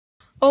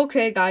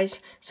Okay guys,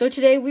 so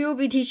today we will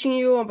be teaching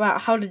you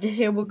about how to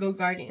disable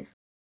goguardian.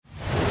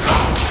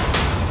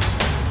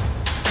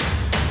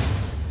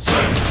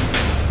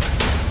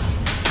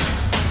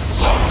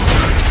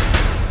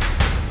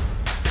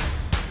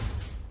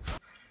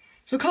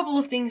 So a couple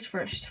of things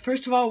first.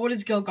 First of all, what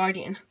is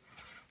goguardian?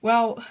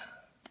 Well,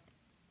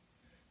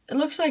 it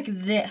looks like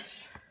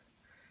this.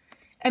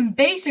 And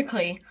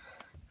basically,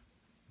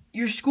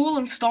 your school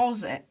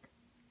installs it,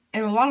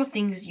 and a lot of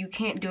things you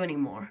can't do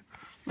anymore.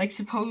 Like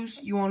suppose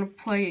you want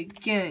to play a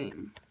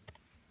game.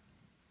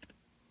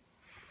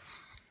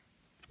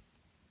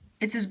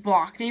 It says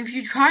blocked, and if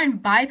you try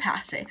and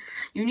bypass it,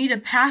 you need a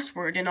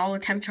password and all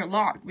attempts are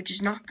logged, which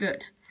is not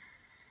good.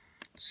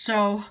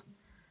 So,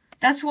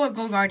 that's what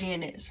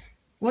goguardian is.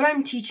 What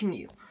I'm teaching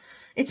you.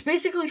 It's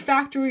basically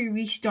factory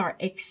restart,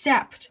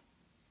 except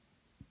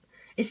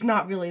it's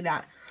not really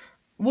that.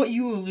 What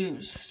you will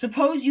lose.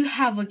 Suppose you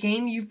have a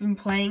game you've been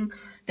playing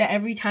that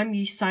every time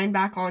you sign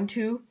back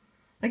onto,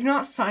 like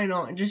not sign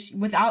on, just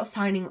without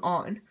signing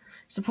on.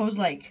 Suppose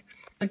like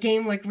a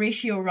game like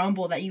Ratio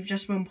Rumble that you've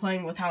just been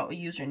playing without a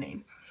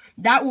username.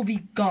 That will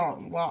be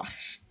gone,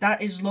 lost. That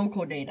is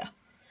local data.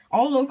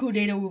 All local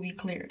data will be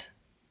cleared.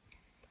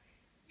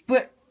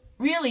 But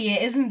really,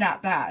 it isn't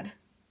that bad.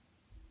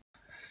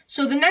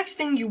 So the next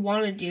thing you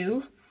want to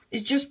do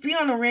is just be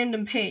on a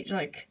random page.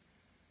 Like,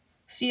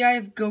 see, I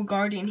have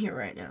goguardian here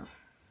right now,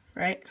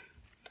 right?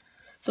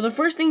 So the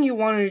first thing you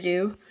want to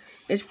do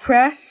is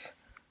press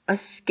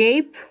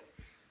escape,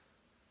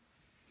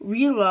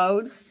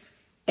 reload,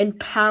 and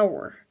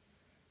power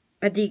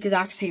at the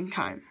exact same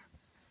time.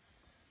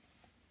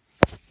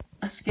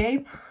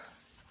 Escape,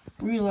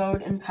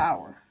 reload, and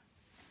power.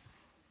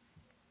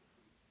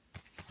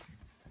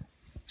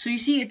 So you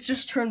see it's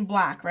just turned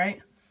black,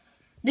 right?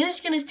 This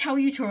is going to tell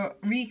you to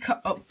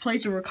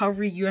place a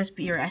recovery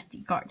USB or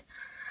SD card.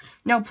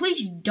 Now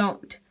please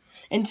don't.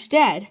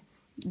 Instead,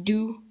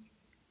 do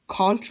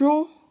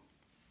Ctrl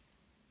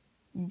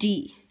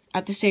D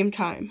at the same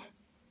time.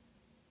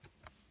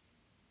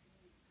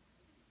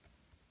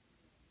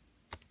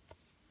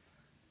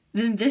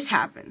 Then this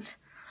happens.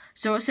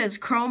 So it says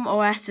Chrome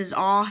OS is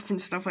off and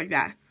stuff like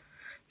that.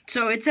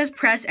 So it says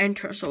press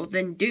enter, so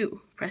then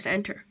press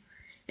enter.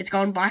 It's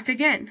gone black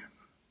again.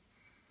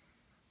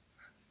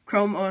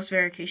 Chrome OS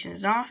verification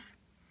is off.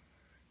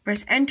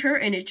 Press enter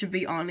and it should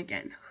be on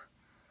again.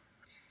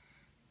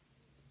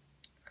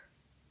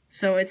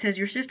 So it says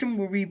your system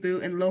will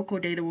reboot and local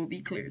data will be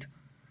cleared.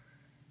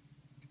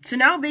 So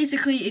now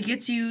basically it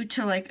gets you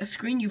to like a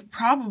screen you've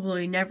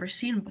probably never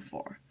seen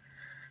before.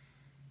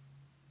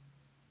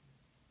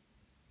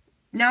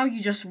 Now you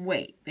just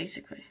wait,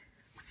 basically.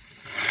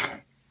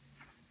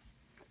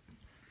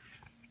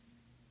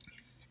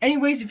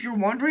 Anyways, if you're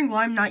wondering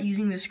why I'm not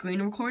using the screen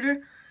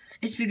recorder,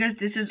 it's because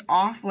this is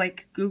off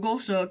like Google,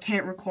 so it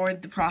can't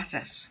record the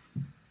process.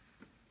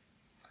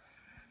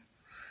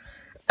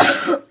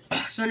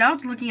 So now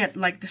it's looking at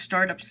like the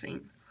startup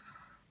scene.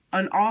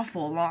 An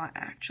awful lot,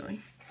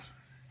 actually.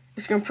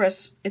 It's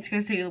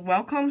gonna say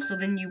welcome, so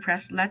then you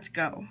press let's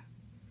go.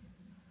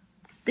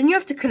 Then you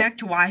have to connect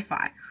to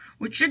Wi-Fi,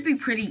 which should be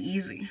pretty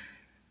easy.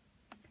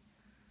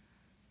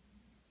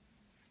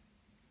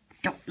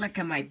 Don't look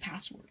at my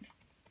password.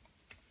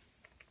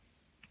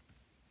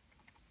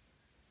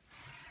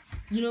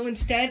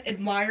 Instead,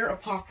 admire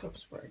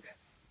Apocalypseburg.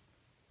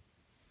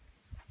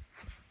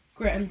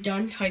 Great, I'm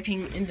done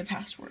typing in the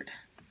password.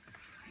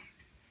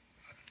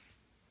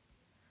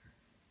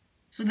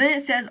 So then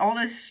it says all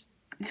this,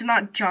 it's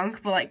not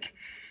junk, but like,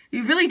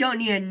 you really don't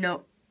need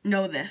to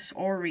know this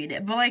or read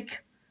it. But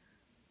like,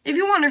 if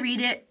you want to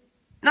read it,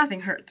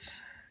 nothing hurts.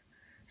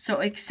 So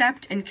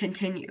accept and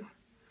continue.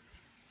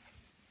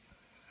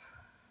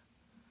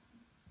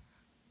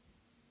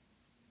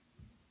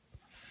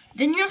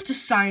 Then you have to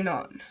sign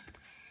on.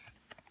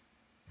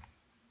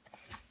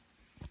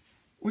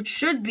 Which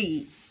should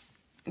be,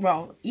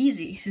 well,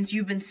 easy since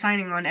you've been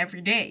signing on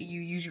every day.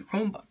 You use your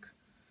Chromebook.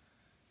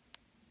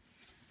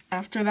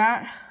 After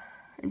that,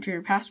 enter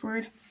your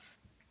password.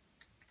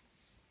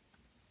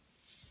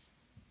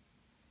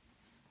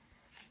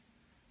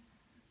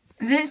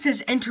 And then it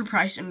says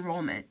enterprise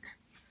enrollment.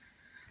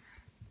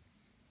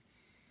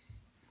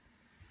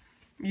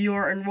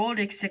 You're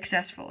enrolled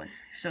successfully.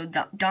 So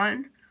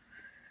done.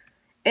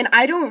 And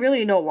I don't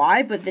really know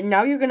why, but then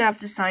now you're going to have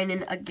to sign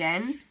in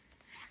again.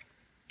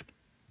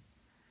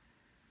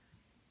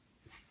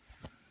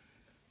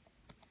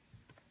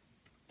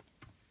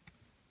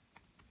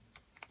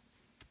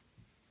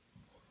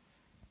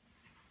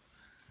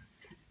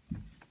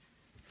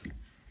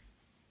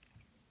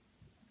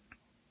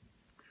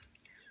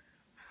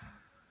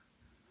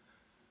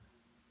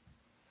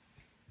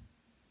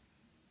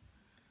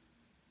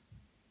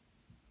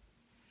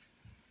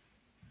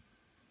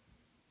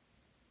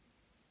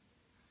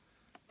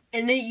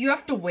 And then you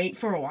have to wait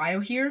for a while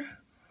here.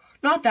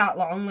 Not that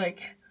long,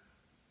 like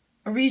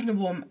a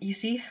reasonable, you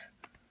see?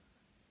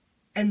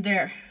 And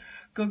there,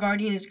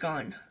 goguardian is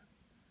gone.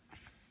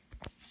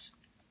 It's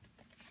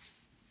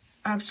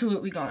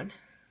absolutely gone.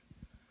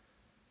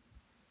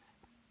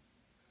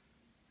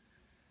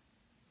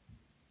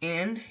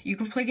 And you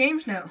can play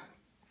games now.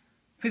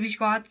 Baby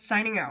Squad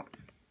signing out.